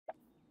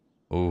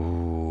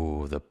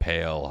Ooh, the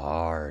pale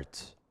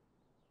heart.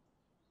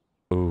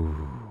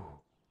 Ooh.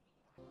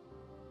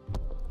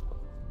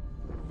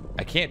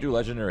 I can't do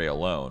legendary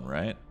alone,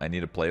 right? I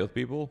need to play with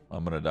people.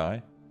 I'm gonna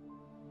die.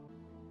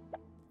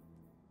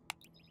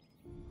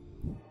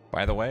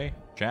 By the way,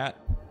 chat,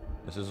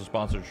 this is a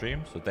sponsored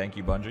stream, so thank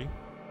you, Bungie,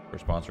 for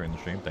sponsoring the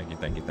stream. Thank you,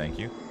 thank you, thank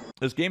you.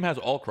 This game has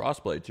all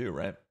crossplay too,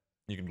 right?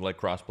 You can like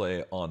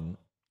crossplay on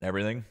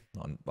everything,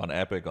 on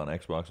Epic, on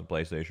Xbox, and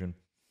PlayStation.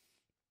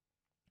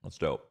 That's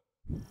dope.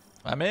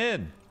 I'm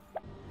in.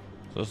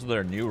 So this is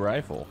their new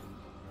rifle.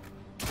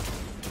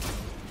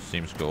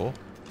 Seems cool.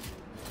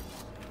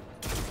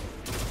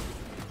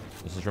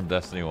 This is from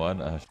Destiny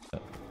 1. And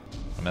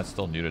that's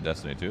still new to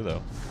Destiny 2,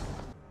 though.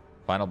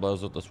 Final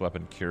blows with this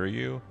weapon cure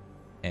you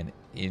and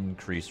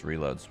increase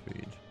reload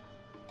speed.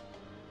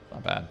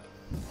 Not bad.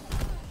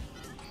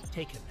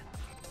 Taken.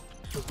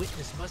 The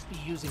witness must be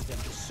using them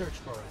to search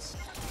for us.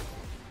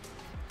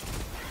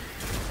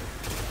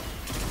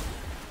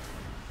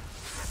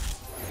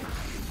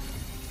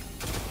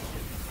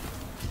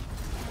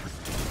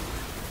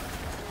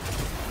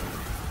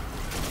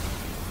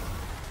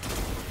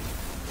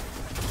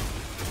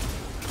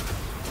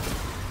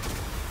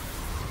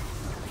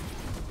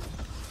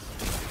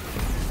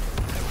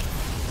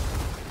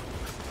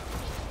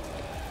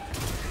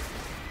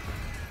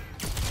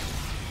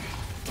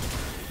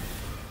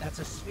 That's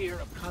a sphere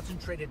of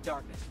concentrated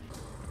darkness.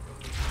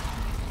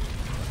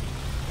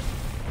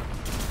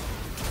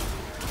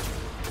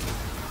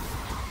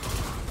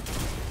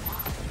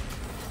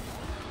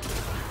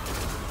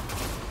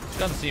 This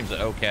gun seems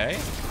okay.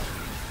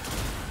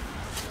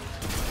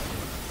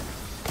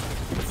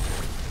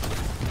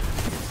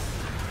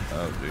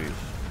 Oh, jeez.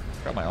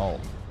 Got my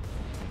ult.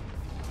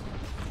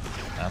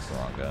 That's the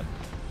wrong gun.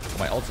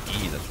 My ult's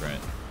E, that's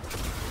right.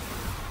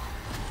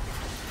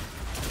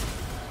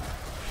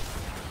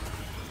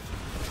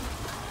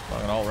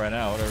 Fucking ult right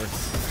now, whatever.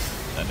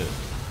 Send it.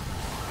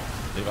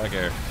 See if I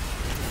care.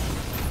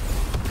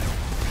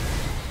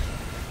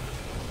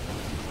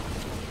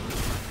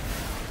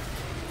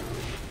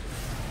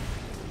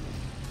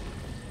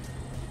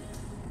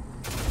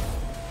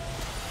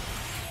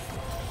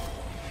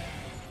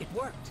 It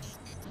worked.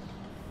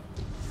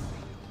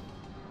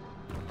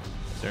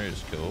 This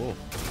area's cool.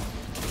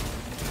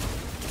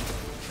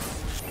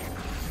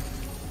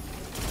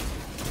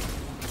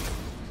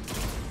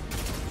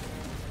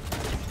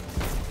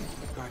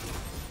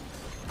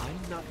 I'm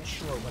not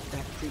sure what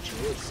that creature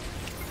is.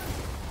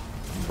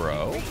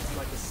 Bro? It's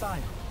like a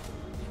sign.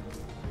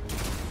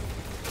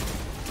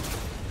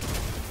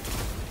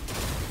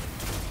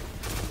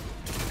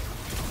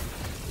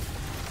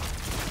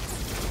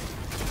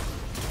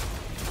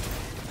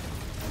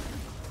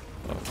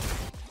 Oh.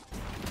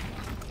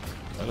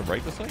 Did I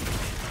break this thing?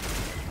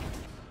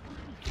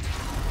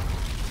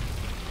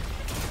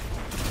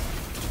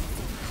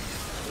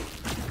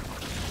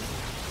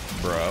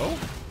 Bro?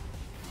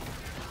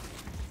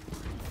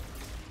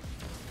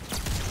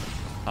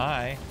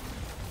 Hi.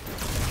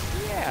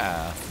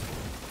 Yeah.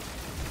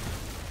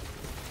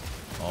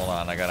 Hold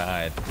on, I gotta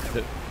hide.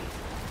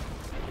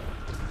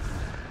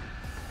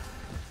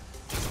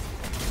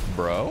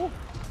 Bro?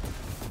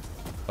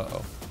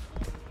 Uh-oh.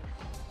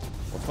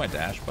 What's my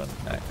dash button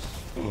next?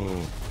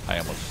 Ooh, I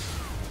almost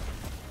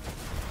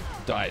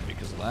died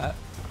because of that.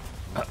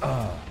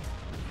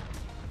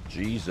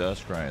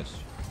 Jesus Christ.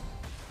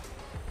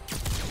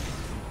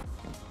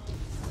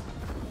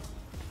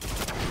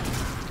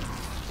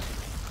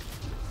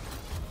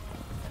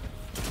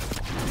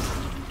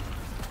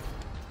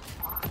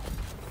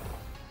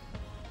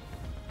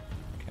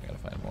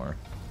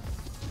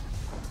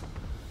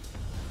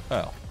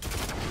 Oh.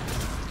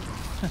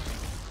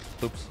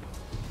 Oops.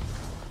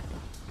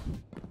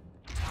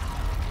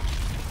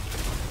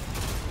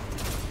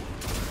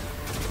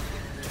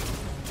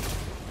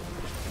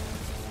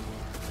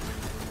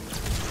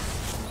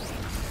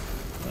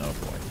 Oh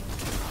boy.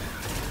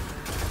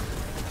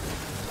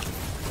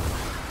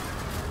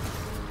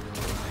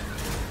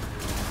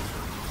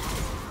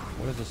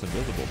 What is this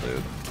invisible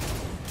dude?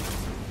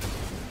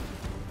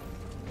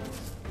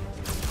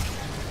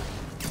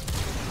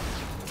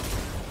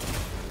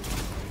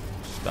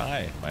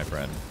 Die, my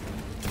friend.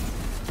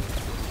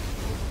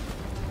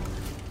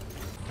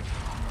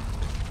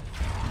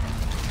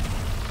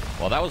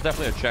 Well, that was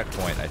definitely a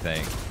checkpoint, I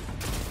think.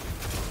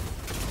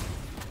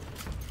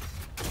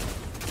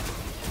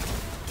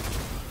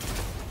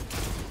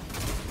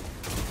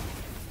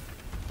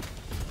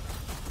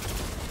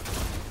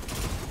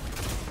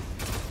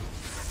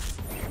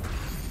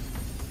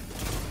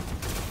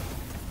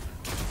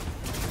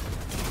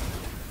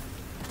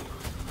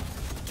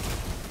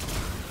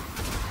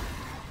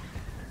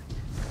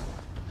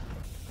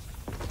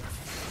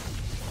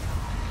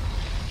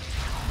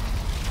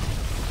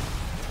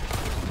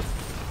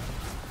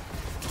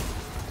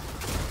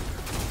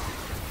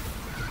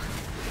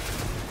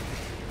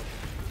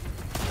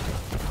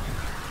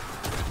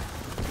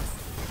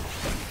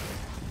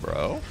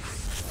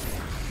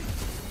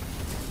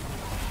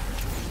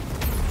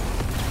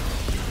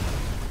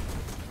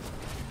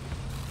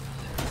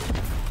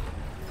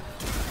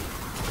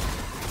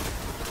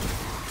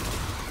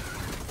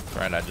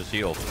 Alright, I just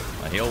heal.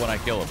 I heal when I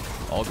kill him.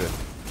 All good.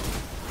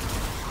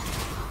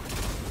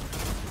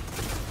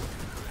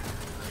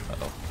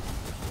 Uh-oh.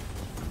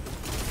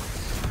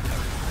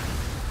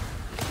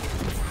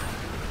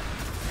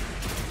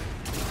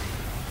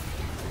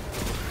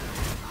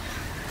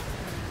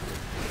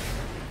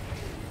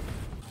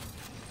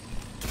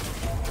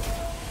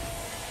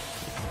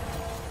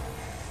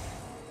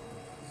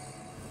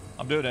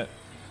 I'm doing it.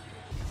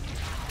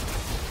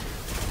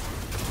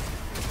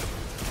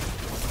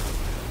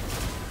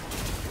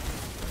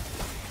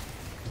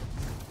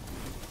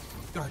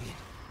 Guardian,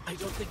 I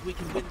don't think we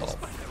can win this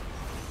fight.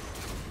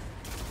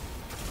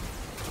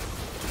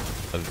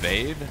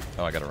 Evade?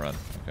 Oh, I gotta run.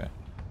 Okay.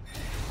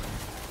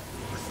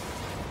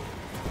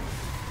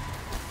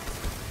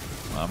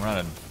 I'm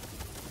running.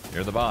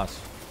 You're the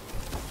boss.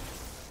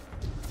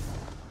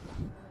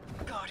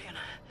 Guardian,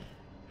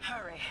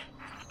 hurry.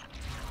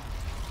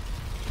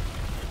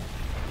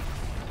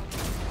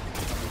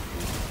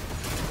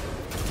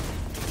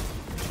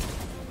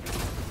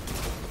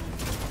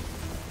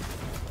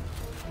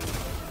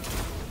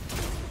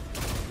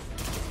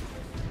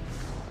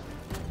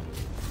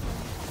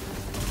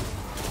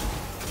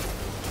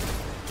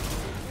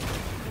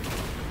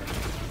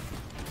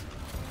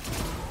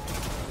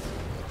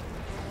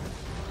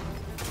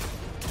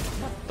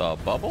 The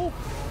bubble?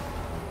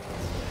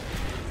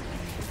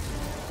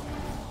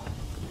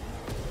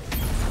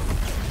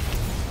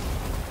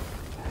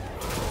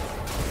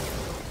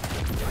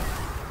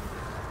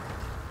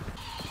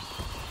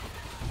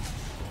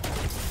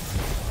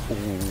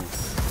 Ooh.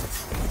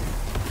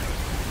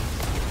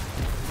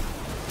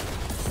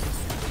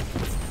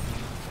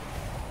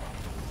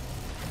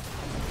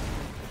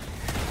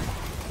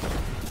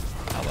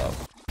 How the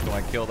f do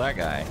I kill that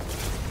guy?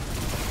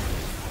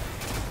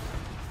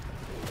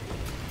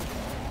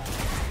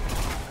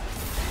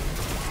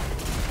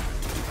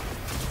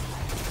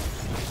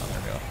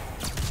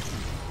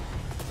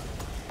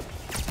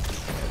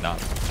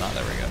 Not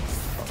there we go.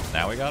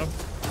 Now we got him?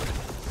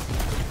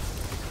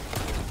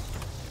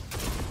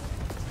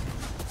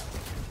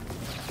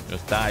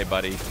 Just die,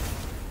 buddy.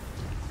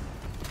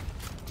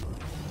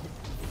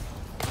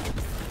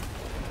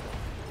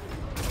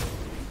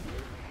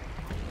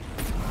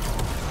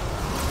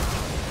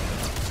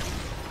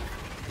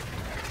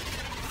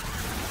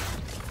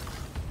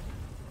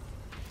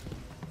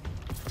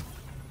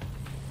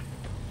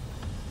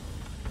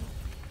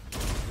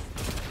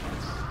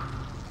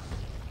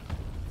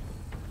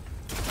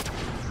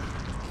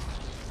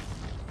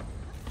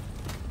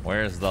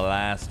 Where's the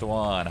last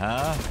one,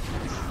 huh?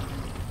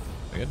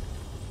 We good?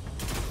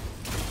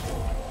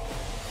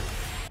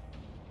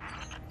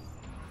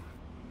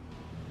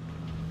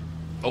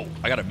 Oh,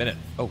 I got a minute.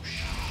 Oh,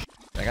 shh.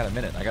 I got a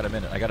minute. I got a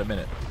minute. I got a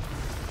minute.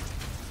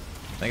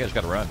 I think I just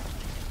gotta run.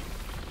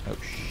 Oh,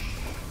 shh.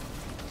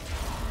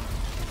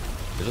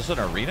 Is this an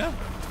arena?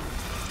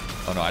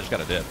 Oh, no, I just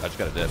got a dip. I just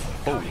got a dip.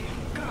 Oh.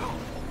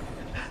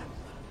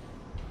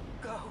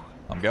 Go.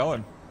 I'm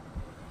going.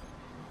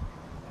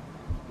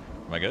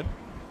 Am I good?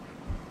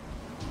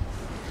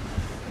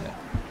 Yeah.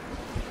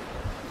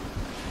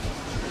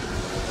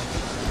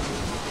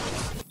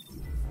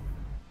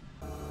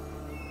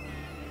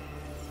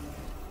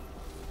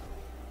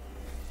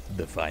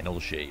 The final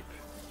shape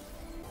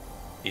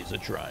is a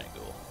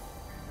triangle.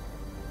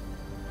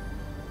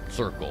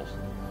 Circle.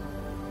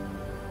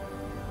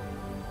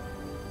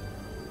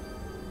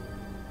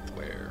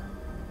 Square.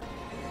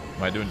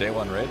 Am I doing day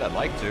one raid? I'd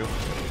like to.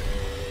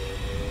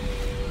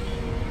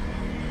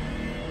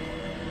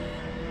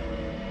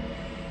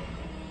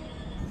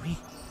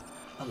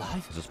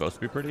 Alive? Is it supposed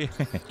to be pretty?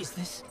 Is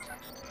this?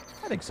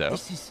 I think so.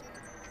 This is...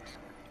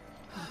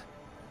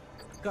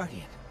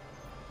 Guardian.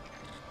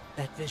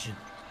 That vision.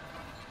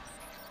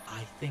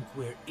 I think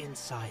we're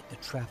inside the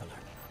Traveler.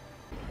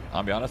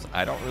 I'll be honest,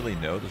 I don't really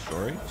know the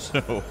story,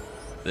 so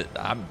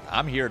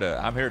I'm here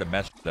to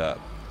mess it up.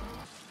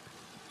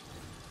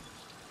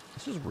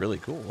 This is really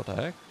cool. What the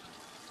heck?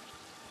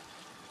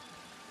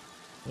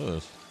 Look at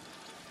this.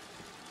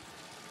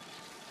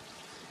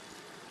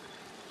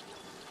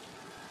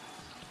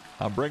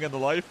 I'm bringing the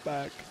life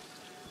back.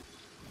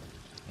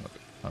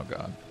 Oh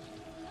god.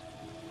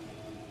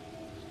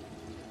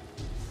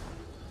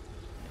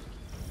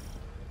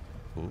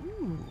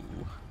 Ooh.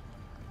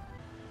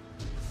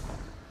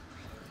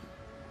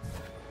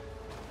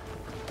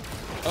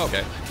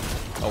 Okay.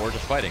 Oh, we're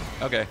just fighting.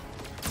 Okay.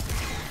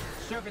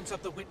 Servants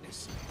of the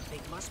Witness. They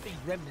must be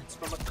remnants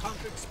from a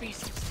conquered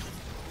species.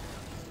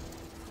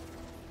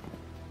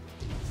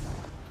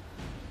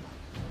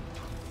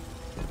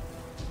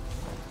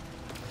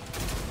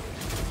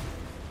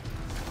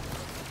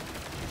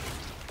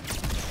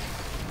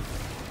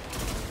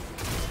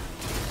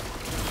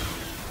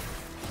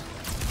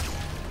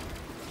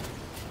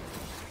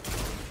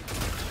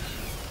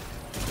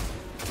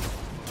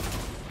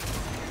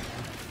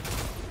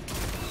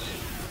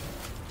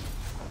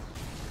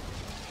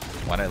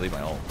 Why did I leave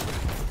my ult?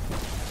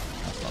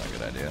 That's not a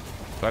good idea.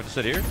 Do I have to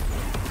sit here?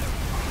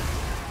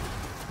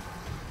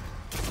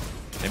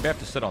 Maybe I have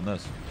to sit on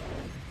this.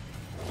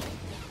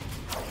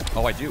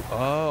 Oh, I do.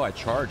 Oh, I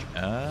charge.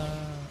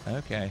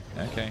 Okay.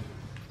 Okay.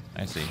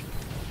 I see.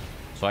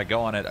 So I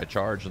go on it, I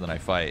charge, and then I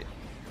fight.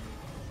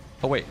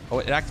 Oh, wait. Oh,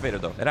 it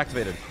activated, though. It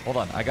activated. Hold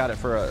on. I got it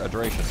for a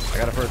duration. I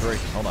got it for a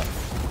duration. Hold on.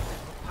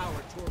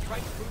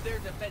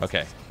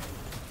 Okay.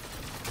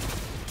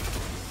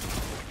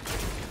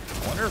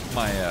 I wonder if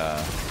my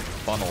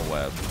funnel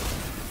web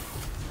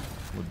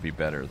would be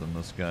better than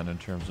this gun in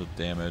terms of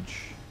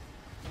damage.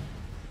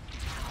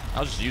 I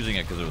was just using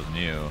it because it was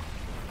new.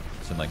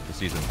 It's in like the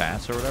season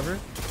pass or whatever.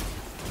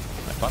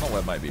 My funnel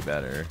web might be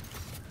better.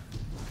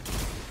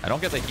 I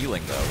don't get the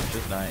healing though, which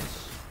is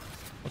nice.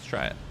 Let's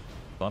try it.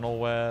 Funnel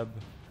web.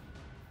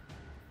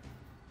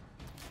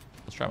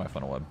 Let's try my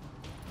funnel web.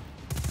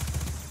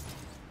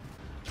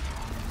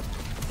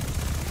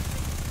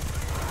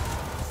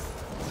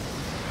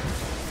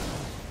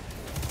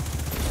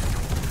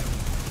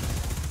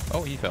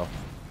 Oh, he fell.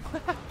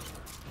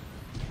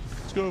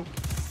 Let's go.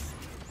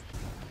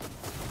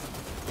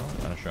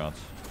 Oh, out of shots.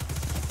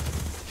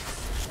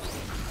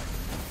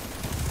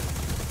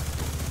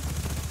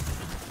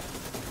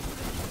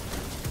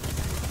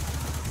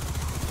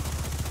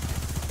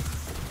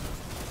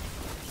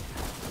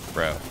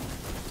 Bro.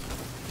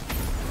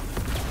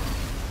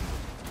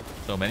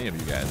 So many of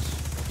you guys.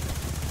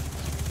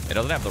 It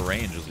doesn't have the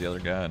range as the other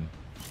gun.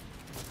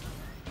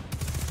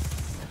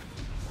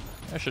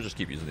 I should just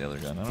keep using the other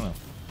gun. I don't know.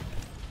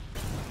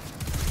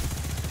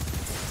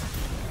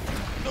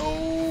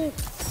 No!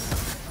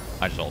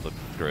 I just ulted.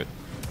 Screw it.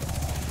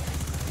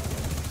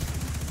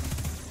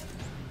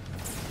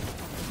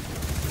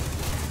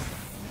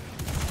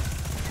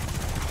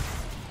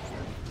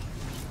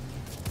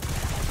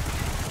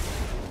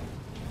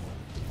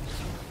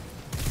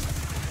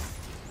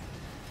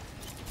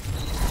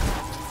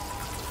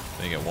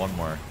 Then you get one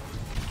more.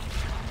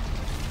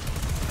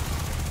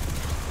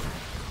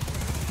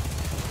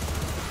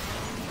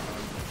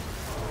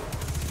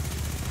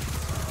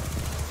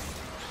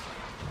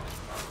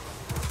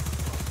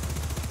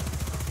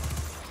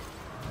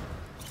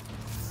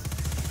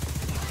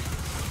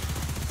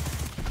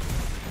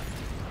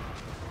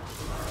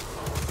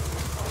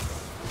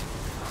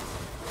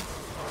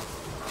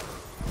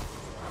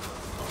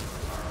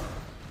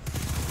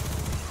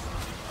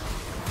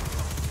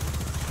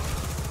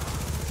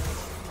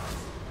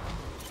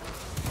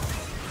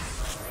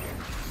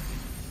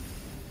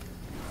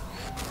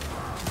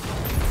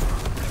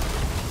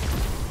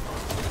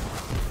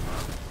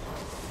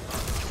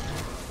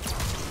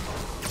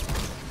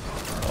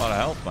 A lot of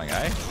health, my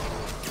guy.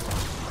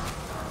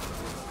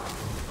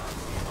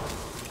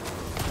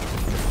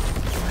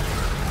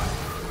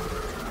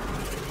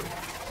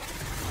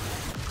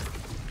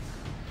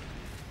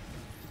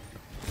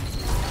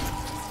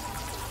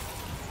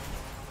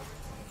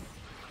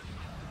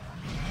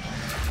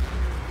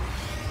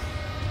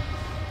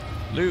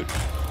 Loot.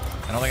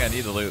 I don't think I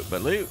need the loot,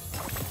 but loot.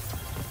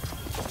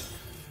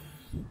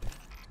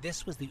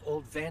 This was the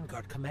old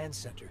Vanguard command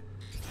center,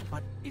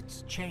 but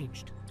it's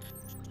changed.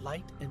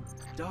 Light and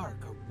dark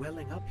are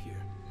welling up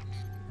here,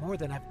 more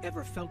than I've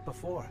ever felt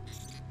before.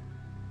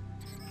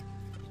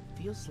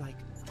 Feels like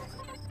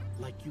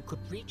you could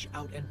reach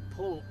out and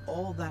pull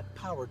all that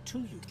power to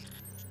you,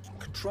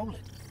 control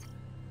it.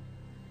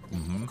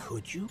 Mm-hmm.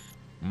 Could you?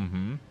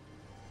 Mm-hmm.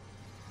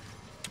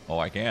 Oh,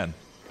 I can.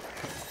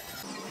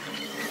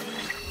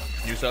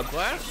 New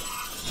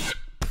subclass?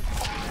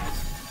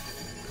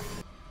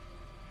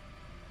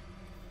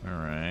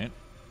 Alright.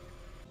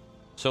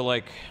 So,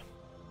 like,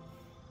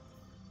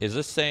 is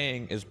this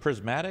saying, is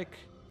Prismatic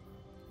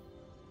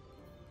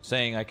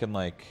saying I can,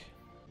 like,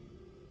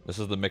 this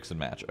is the mix and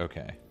match,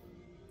 okay.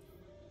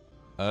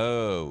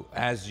 Oh,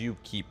 as you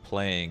keep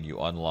playing,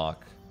 you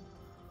unlock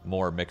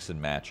more mix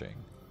and matching.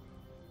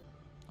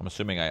 I'm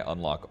assuming I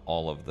unlock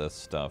all of this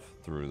stuff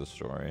through the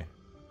story.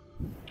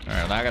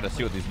 Alright, now I gotta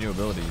see what these new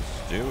abilities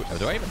do.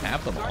 Do I even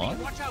have them on?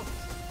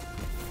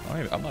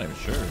 I'm not even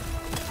sure.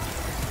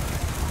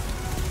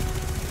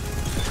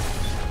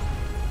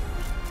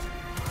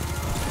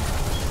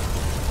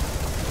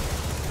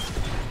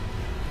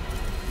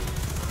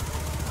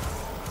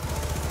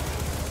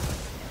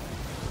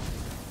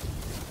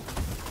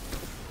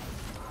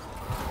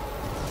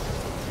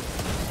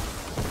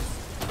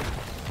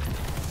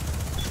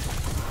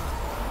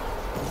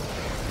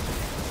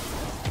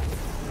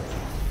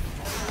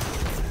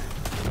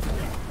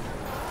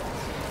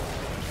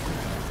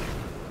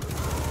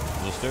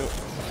 Do it.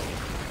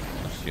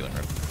 Just healing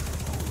rip.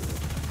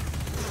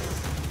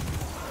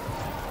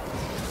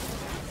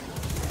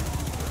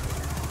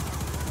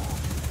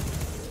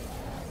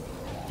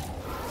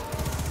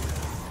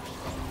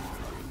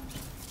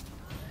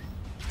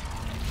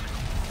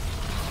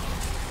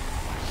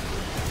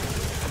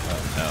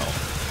 Oh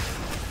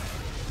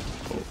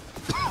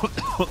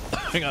no.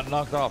 I got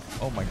knocked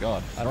off. Oh my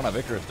god. I don't have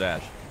Icarus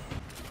dash.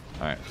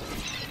 Alright.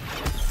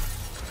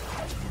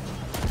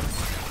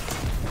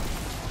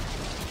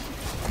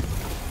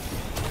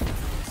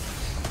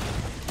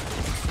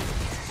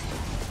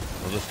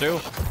 This too?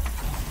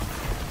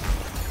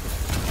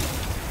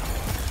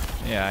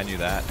 Yeah, I knew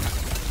that.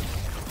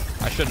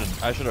 I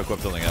should have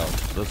equipped something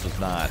else. This is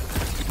not.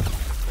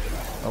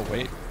 Oh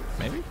wait,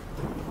 maybe.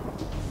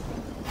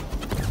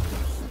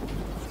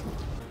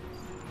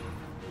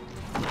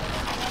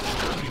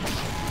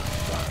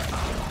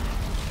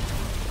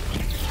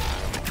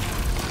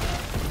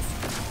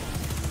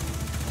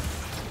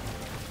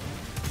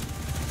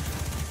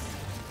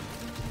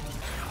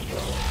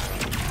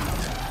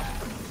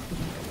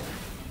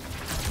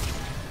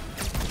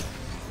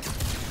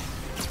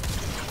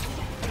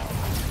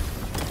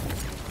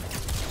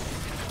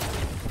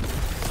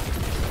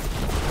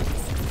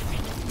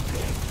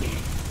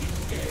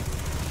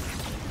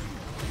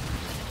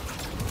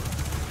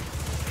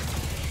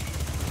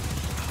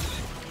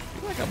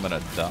 I'm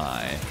gonna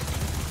die.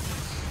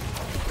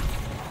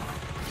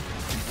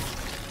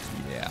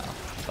 Yeah,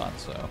 thought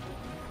so.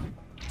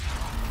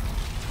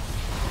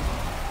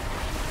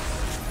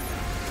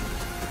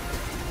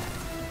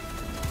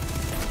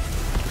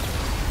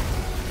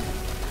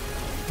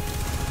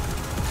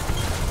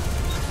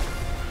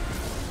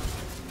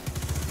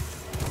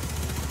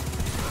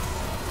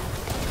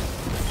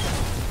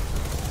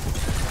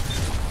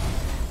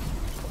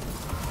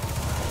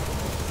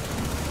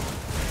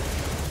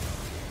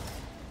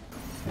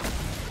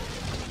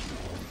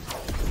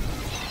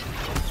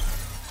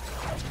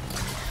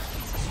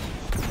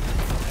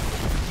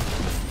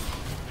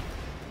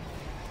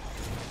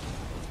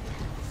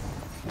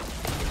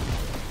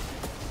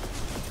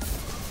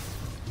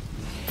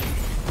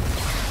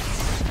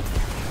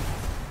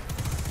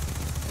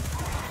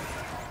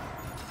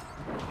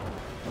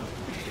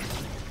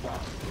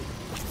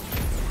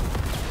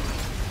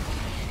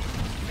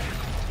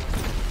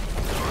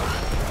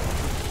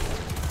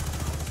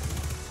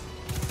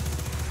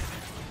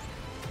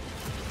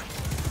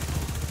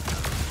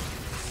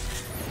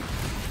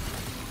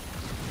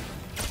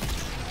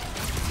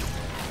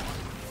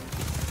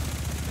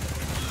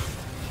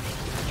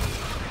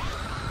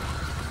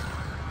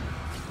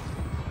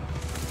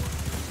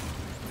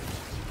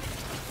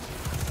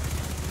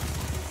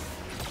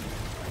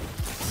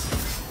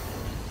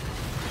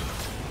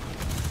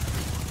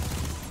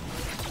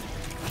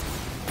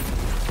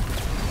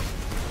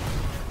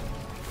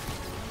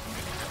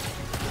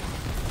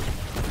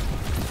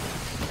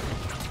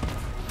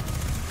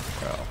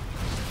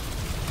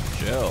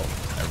 Chill.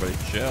 Everybody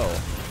chill.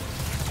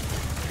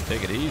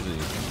 Take it easy.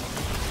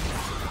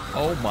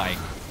 Oh my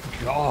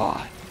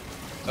god.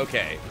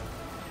 Okay.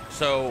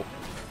 So,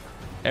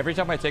 every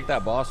time I take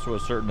that boss to a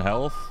certain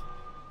health,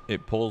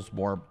 it pulls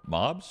more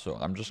mobs. So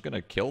I'm just going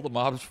to kill the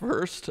mobs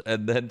first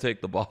and then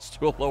take the boss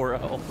to a lower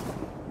health.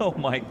 Oh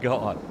my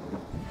god.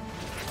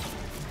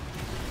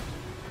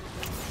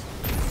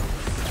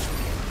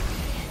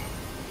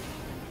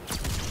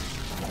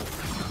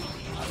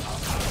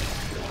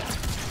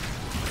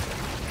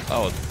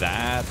 Oh,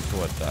 that's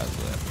what does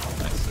it.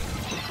 I see.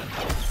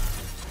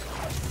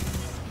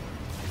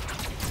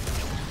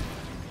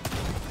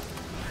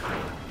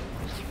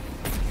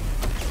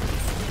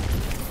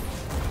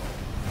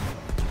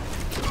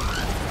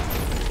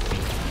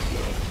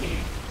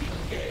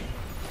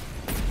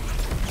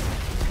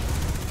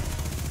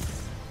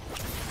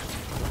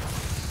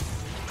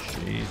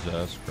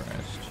 Jesus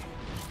Christ.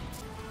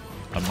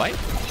 I might.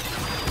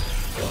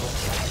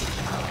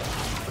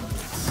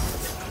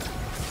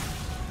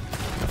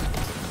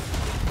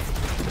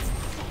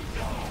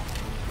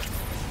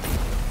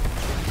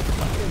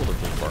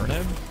 Burn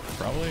him?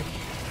 Probably.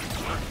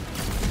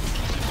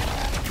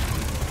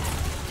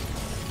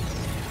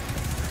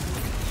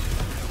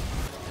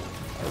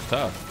 That was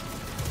tough.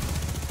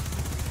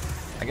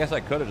 I guess I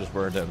could have just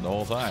burned him the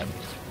whole time.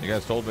 You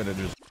guys told me to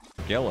just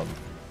kill him.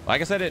 Well, I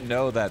guess I didn't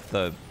know that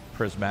the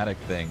prismatic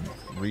thing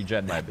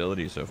regen my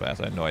ability so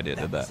fast. I had no idea it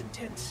did that.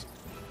 Intense.